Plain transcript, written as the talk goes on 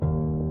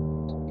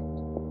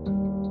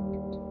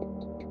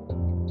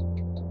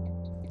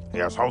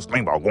Yeah, so I was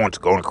thinking about going to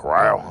Golden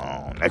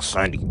Corral next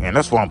Sunday, and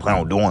that's what I'm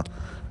planning on doing.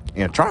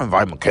 And try to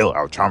invite Michaela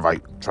out. Try to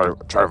invite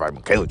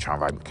Michaela. Try to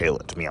invite Michaela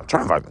to me. I'm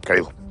trying to invite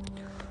Michaela.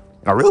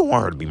 And I really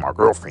want her to be my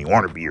girlfriend. You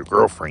want her to be your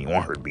girlfriend. You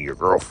want her to be your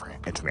girlfriend.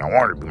 And to me, I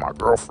want her to be my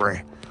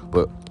girlfriend.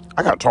 But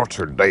I got to talk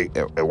to her today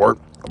at work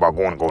about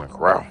going to Golden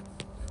Corral.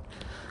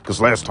 Because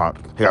last time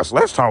I was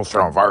trying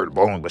to invite her to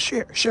bowling, but she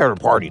had a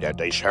party that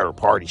day. She had her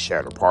party.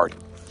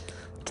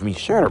 To me,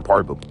 she had her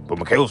party, but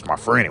Michaela's my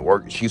friend at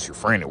work. She's your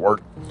friend at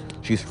work.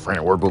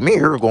 But me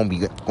and her are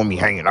gonna be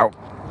hanging out.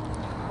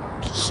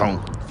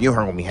 So if you and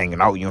her gonna be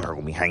hanging out,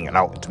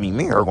 And to me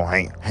and her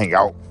gonna hang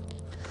out.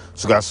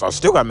 So guys, so I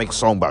still gotta make a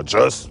song about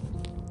Just,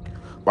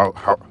 about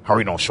how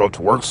he don't show up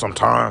to work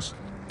sometimes.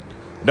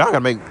 Then I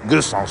gotta make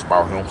good songs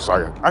about him. So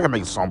I gotta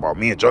make a song about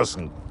me and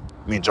Justin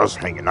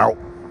hanging out.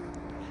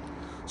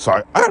 So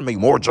I gotta make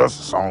more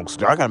Justin songs.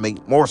 I gotta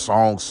make more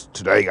songs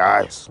today,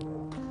 guys.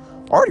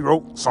 I already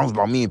wrote songs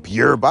about me and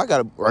Pierre, but I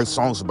gotta write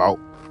songs about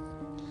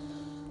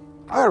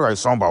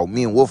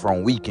me and Wolf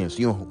on weekends.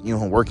 You know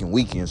him working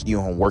weekends.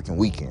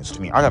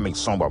 To me, I gotta make a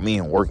song about me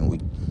and working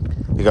week,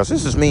 because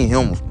this is me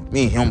and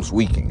him's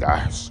weekend,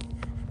 guys.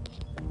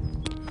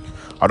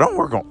 I don't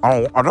work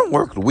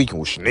the weekend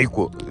with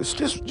Shaniqua. It's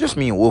just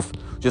me and Wolf. To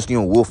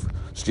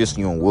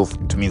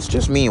me, it's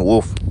just me and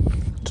Wolf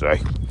today.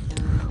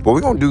 But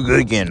we're gonna do good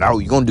again now.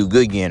 You're gonna do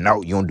good again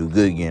now.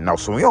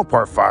 So we on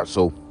part 5.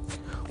 So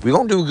we're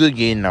gonna do good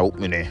again now.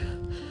 And then,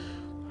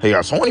 hey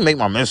guys, so only make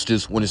my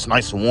messages when it's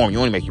nice and warm. You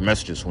only make your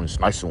messages when it's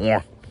nice and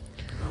warm.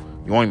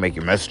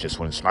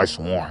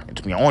 And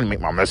to me, I only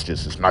make my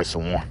messages when it's nice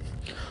and warm.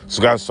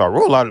 So guys, so I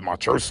wrote a lot of my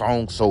church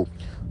songs. So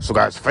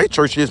guys, Faith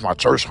Church is my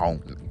church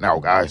home now,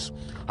 guys.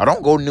 I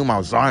don't go to New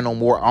Mount Zion no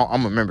more.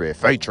 I'm a member at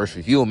Faith Church.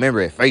 If you're a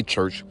member at Faith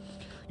Church,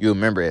 you're a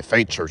member at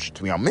Faith Church.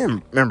 To me, I'm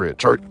a member at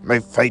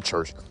Faith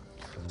Church.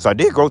 So I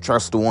did Growth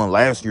Track the one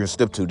last year and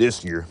Step 2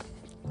 this year.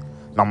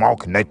 And I'm all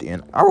connected.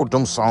 And I wrote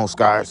them songs,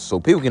 guys, so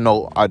people can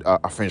know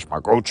I finished my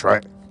Growth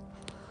Track.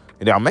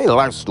 And then I made a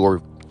life story.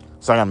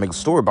 So I gotta make a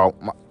story about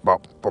my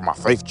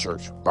Faith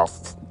Church, about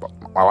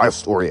my life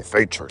story at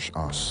Faith Church,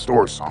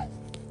 story song.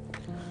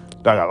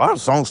 I got a lot of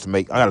songs to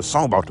make. I got a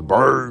song about the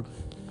bird,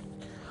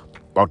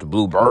 about the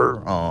blue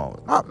bird.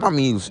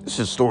 It's just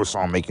a story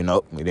song I'm making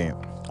up. And then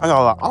I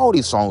got all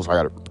these songs I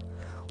gotta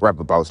rap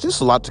about. It's just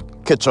a lot to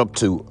catch up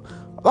to.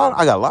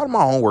 I got a lot of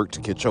my homework to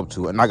catch up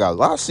to, and I got a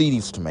lot of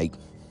CDs to make.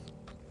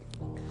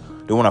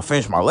 Then when I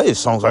finish my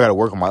latest songs, I gotta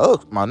work on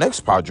my next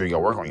project. You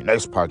gotta work on your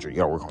next project.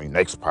 And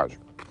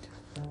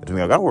to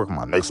me, I gotta work on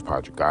my next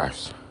project,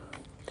 guys.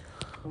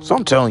 So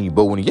I'm telling you,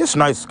 but when it gets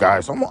nice,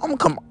 guys, I'm gonna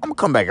come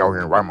back out here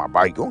and ride my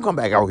bike. You're gonna come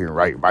back out here and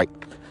ride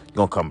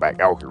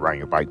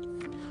your bike.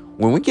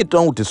 When we get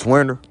done with this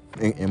winter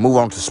and move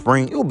on to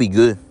spring, it'll be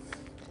good.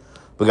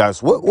 But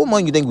guys, what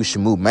month you think we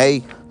should move?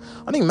 May?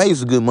 I think May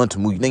is a good month to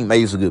move. You think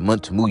May is a good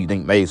month to move? To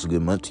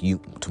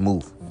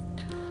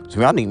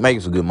me, I think May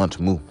is a good month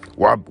to move.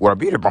 Would I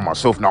be there by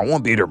myself? No, I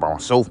won't be there by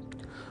myself.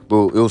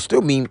 But it'll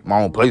still be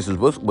my own places.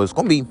 But it's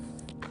going to be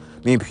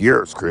me and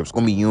Pierre's crib. It's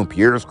going to be you and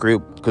Pierre's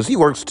crib. Because he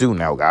works too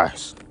now,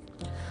 guys.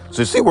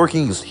 So if he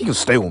working, he can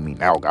stay with me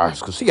now, guys.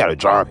 Because he got a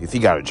job. If he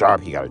got a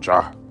job, he got a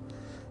job.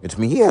 And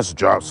to me, he has a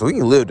job. So he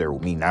can live there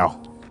with me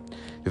now.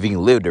 If he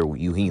can live there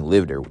with you, he can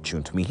live there with you.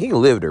 And to me, he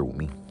can live there with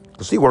me.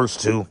 Because he works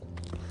too.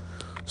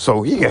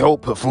 So he can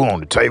help put food on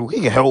the table.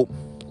 He can help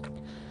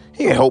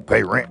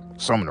pay rent,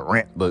 some of the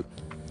rent, but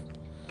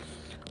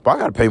I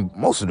gotta pay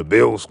most of the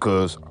bills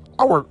because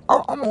I'm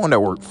the one that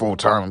work full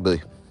time,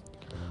 but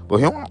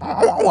him,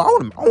 I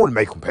wouldn't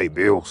make him pay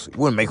bills. He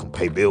wouldn't make him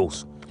pay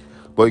bills,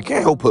 but he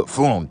can't help put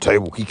food on the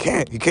table. He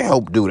can't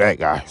help do that,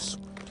 guys.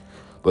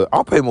 But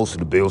I'll pay most of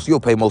the bills. You'll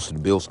pay most of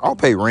the bills. I'll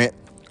pay rent.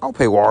 I'll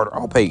pay water.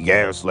 I'll pay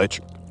gas,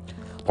 electric.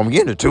 I'm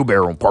getting a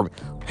 2-bedroom apartment.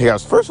 Hey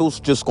guys, first it was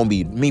just gonna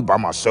be me by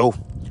myself.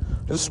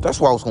 That's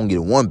why I was gonna get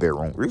a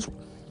 1-bedroom.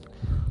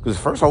 Because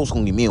first I was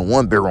gonna get me a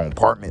 1-bedroom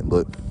apartment,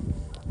 but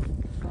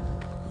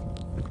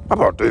how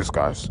about this,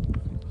 guys?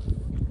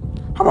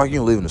 How about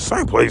you live in the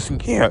same place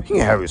and he can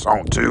have his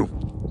own too?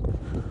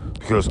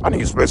 Because I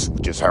think it's best if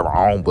we just have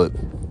our own, but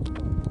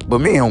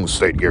me and him will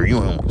stay together. You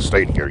and him will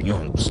stay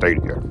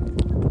together.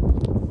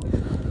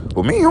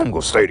 But me and him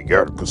gonna stay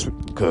together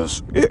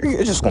because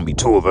it's just gonna be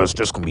 2 of us.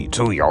 Just gonna be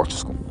 2 of y'all.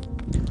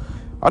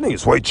 I think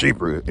it's way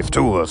cheaper if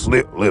 2 of us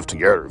live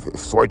together.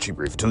 It's way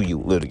cheaper if 2 of you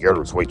live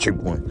together. It's way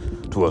cheaper when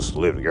 2 of us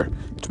live together.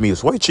 To me,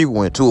 it's way cheaper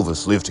when 2 of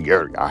us live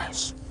together,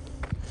 guys.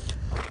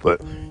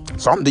 But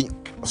I'm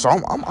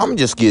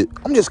just get a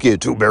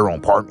 2-bedroom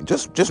apartment.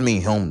 Just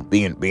me and him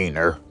being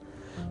there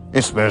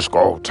in Spanish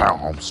called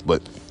townhomes.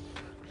 But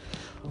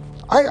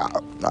I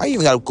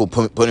even gotta go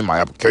put in my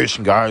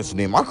application, guys. And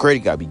then my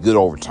credit gotta be good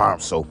over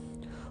time. So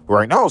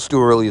right now it's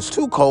still early. It's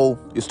too cold.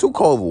 It's too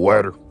cold of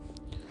weather.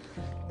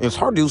 It's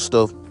hard to do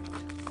stuff.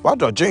 But I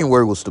thought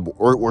January was the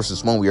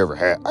worst month we ever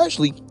had.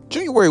 Actually,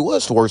 January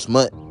was the worst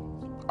month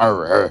I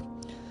ever had.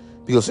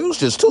 Because it was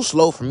just too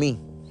slow for me.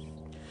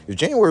 If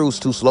January was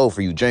too slow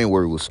for you,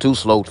 January was too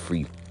slow for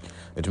you.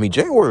 And to me,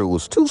 January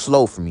was too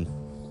slow for me.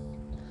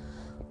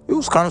 It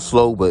was kind of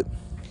slow, but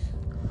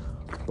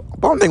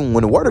But I'm thinking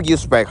when the weather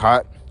gets back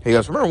hot, hey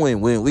guys, remember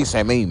when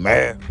Lisa made me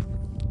mad?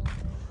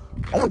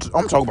 I'm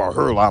talking about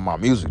her a lot in my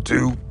music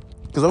too.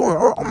 Cause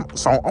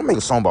I'm making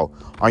a song about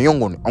I'm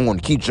gonna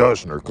keep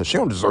judging her because she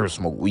don't deserve to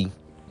smoke weed.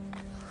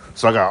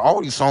 So I got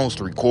all these songs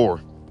to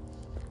record.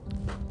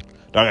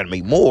 Then I gotta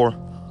make more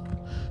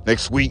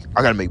next week.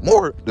 I gotta make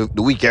more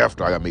the week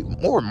after. I gotta make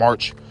more in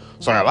March.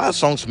 So I got a lot of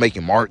songs to make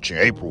in March and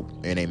April.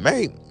 And in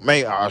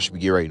May I should be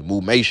getting ready to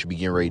move. May should be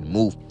getting ready to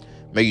move.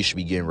 May should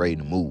be getting ready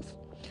to move.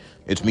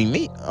 It's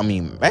May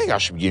I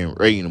should be getting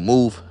ready to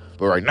move.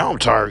 But right now I'm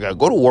tired. I gotta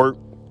go to work.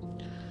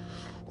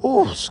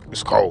 Oh,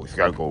 it's cold. If you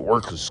gotta go to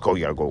work because it's cold,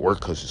 you gotta go to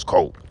work because it's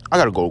cold. I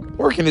gotta go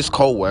work in this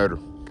cold weather.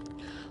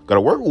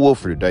 Gotta work with Wolf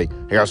for today.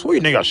 Hey guys, what do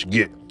you think I should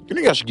get? You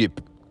think I should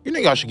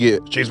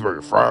get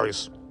cheeseburger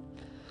fries?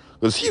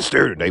 Because he's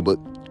there today, but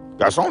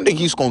guys, I don't think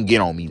he's gonna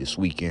get on me this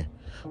weekend.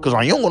 Because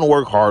I am gonna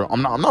work hard.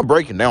 I'm not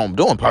breaking down. I'm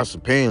doing pots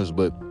and pans,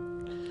 but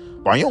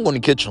I am going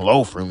to kitchen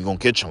low for him. You're gonna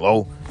kitchen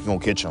low.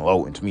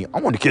 And to me, I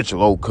want to kitchen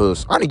low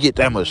because I didn't get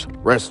that much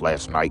rest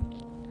last night.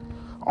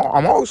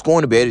 I'm always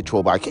going to bed at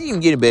 12, but I can't even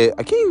get in bed.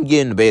 I can't even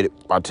get into bed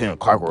by 10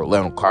 o'clock or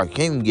 11 o'clock. I can't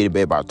even get in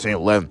bed by 10,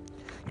 11.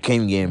 You can't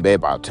even get in bed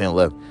by 10,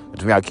 11. And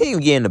to me, I can't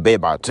even get into bed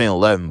by 10,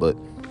 11, but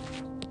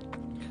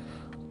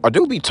I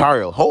do be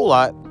tired a whole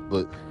lot,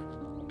 but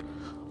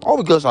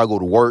all because I go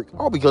to work,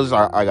 all because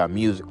I got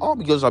music, all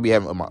because I be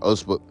having my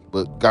us, but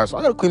guys,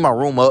 I gotta clean my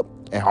room up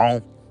at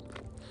home.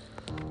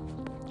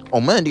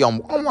 On Monday,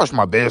 I'm washing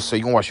my bed set.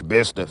 You can wash your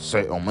bed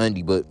set on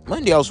Monday, but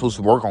Monday I was supposed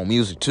to work on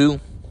music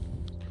too.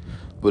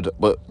 But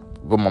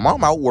my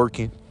mom out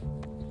working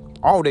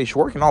all day. She's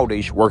working all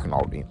day.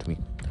 To me,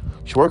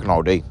 she's working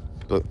all day.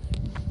 But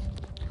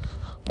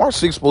March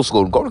 6th supposed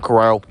to go to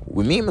Corral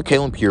with me and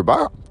Michaela and Pierre.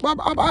 But I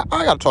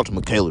gotta talk to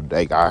Michaela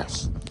today,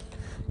 guys.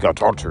 Gotta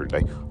talk to her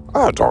today. I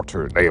gotta talk to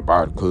her today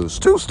about it because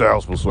Tuesday I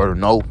was supposed to let her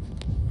know.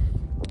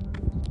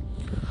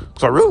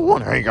 Because I really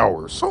want to hang out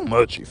with her so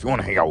much. If you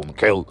want to hang out with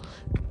Michaela,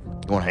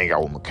 you want to hang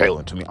out with Michaela.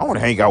 And to me, I want to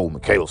hang out with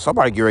Michaela.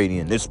 Somebody get ready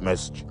in this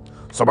message.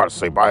 Somebody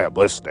say, bye, have a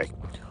blessed day.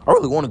 I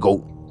really want to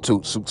go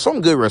to some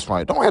good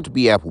restaurant. It don't have to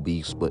be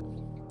Applebee's, but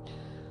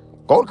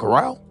go to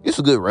Corral. It's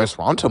a good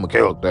restaurant. I'm telling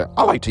Michaela that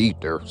I like to eat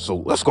there, so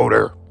let's go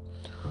there.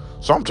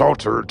 So I'm talking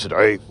to her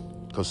today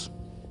because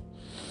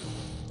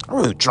I'm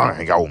really trying to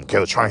hang out with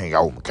Michaela. To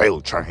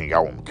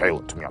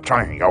me, I'm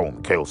trying to hang out with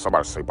Michaela.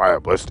 Somebody say, bye, have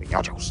a blessed day.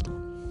 Y'all just.